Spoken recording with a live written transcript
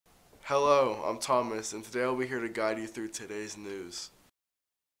Hello, I'm Thomas, and today I'll be here to guide you through today's news.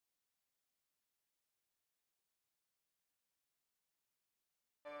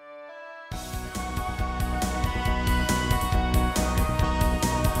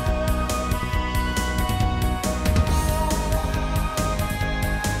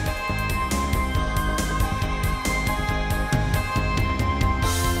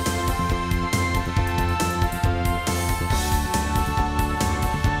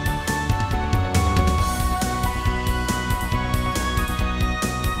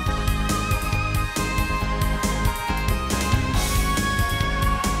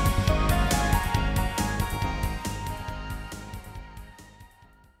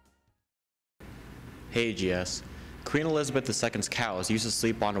 Hey GS. Queen Elizabeth II's cows used to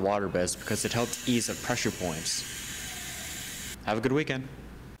sleep on waterbeds because it helped ease the pressure points. Have a good weekend.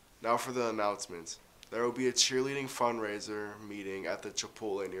 Now for the announcements. There will be a cheerleading fundraiser meeting at the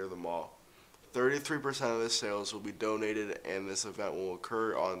Chipotle near the mall. 33% of the sales will be donated, and this event will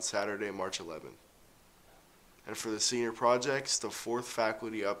occur on Saturday, March 11th. And for the senior projects, the 4th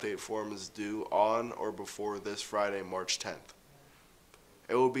faculty update form is due on or before this Friday, March 10th.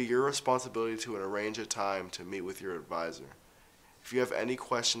 It will be your responsibility to arrange a time to meet with your advisor. If you have any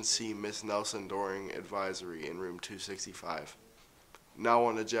questions, see Ms. Nelson during advisory in room 265. Now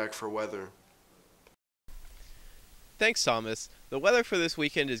on to Jack for weather. Thanks, Thomas. The weather for this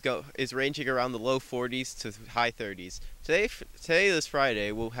weekend is ranging around the low 40s to high 30s. Today this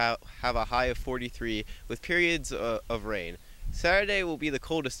Friday, we'll have a high of 43 with periods of rain. Saturday will be the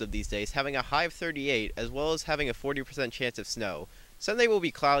coldest of these days, having a high of 38 as well as having a 40% chance of snow. Sunday will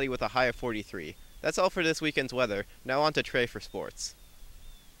be cloudy with a high of 43. That's all for this weekend's weather. Now on to Trey for sports.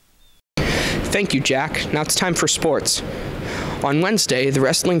 Thank you, Jack. Now it's time for sports. On Wednesday, the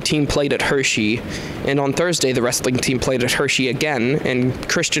wrestling team played at Hershey, and on Thursday, the wrestling team played at Hershey again, and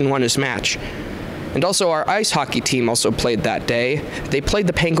Christian won his match. And also, our ice hockey team also played that day. They played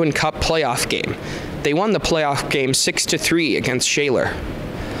the Penguin Cup playoff game. They won the playoff game 6-3 against Shaler.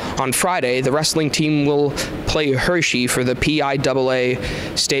 On Friday, the wrestling team will play Hershey for the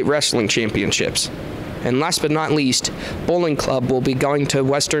PIAA State Wrestling Championships. And last but not least, Bowling Club will be going to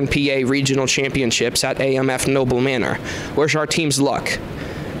Western PA Regional Championships at AMF Noble Manor. Wish our teams luck.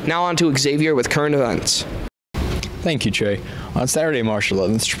 Now on to Xavier with current events. Thank you, Trey. On Saturday, March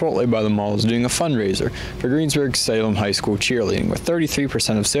 11th, Chipotle by the Mall is doing a fundraiser for Greensburg-Salem High School cheerleading, with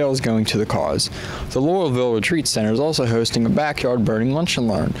 33% of sales going to the cause. The Laurelville Retreat Center is also hosting a backyard birding lunch and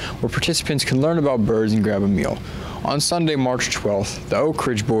learn, where participants can learn about birds and grab a meal. On Sunday, March 12th, the Oak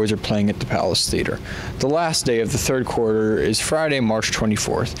Ridge Boys are playing at the Palace Theater. The last day of the third quarter is Friday, March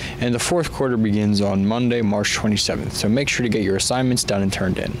 24th, and the fourth quarter begins on Monday, March 27th, so make sure to get your assignments done and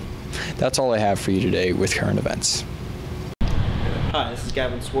turned in. That's all I have for you today with current events. Hi, this is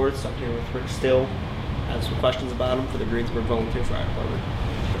Gavin Swartz. I'm here with Rick Still. I have some questions about him for the Greensburg Volunteer Fire Department.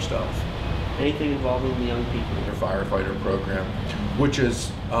 First off, anything involving the young people? our firefighter program, which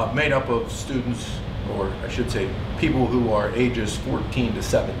is made up of students, or I should say people who are ages 14 to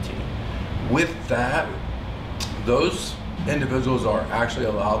 17. With that, those individuals are actually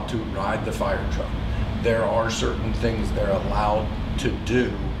allowed to ride the fire truck. There are certain things they're allowed to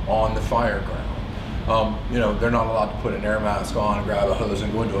do on the fire ground. They're not allowed to put an air mask on and grab a hose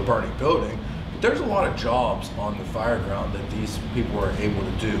and go into a burning building, but there's a lot of jobs on the fire ground that these people are able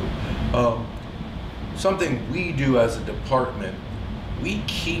to do. Something we do as a department, we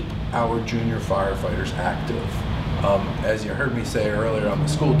keep our junior firefighters active. As you heard me say earlier, I'm a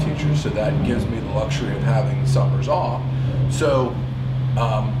school teacher, so that gives me the luxury of having summers off. So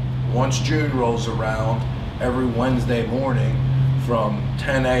once June rolls around, every Wednesday morning from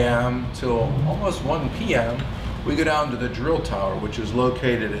 10 a.m. till almost 1 p.m., we go down to the drill tower, which is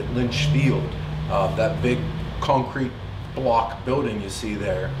located at Lynch Field, that big concrete block building you see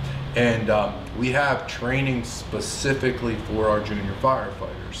there. And we have training specifically for our junior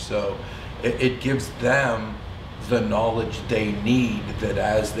firefighters. So it gives them the knowledge they need, that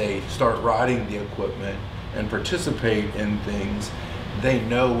as they start riding the equipment and participate in things, they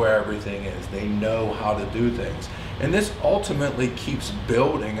know where everything is. They know how to do things. And this ultimately keeps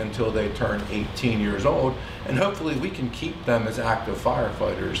building until they turn 18 years old. And hopefully we can keep them as active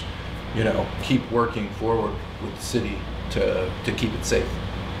firefighters, keep working forward with the city to keep it safe.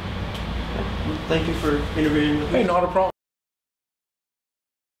 Thank you for interviewing with me. Hey, not a problem.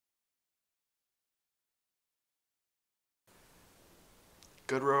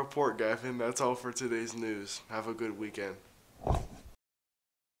 Good report, Gavin. That's all for today's news. Have a good weekend.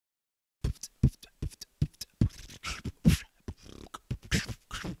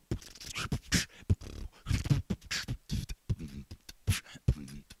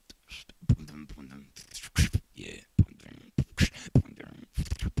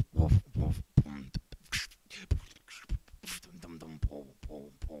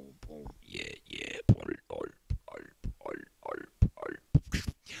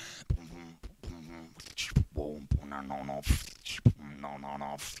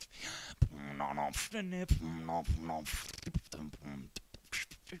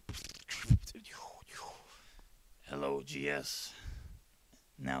 Hello, GS.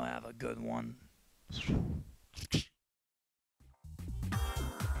 Now have a good one.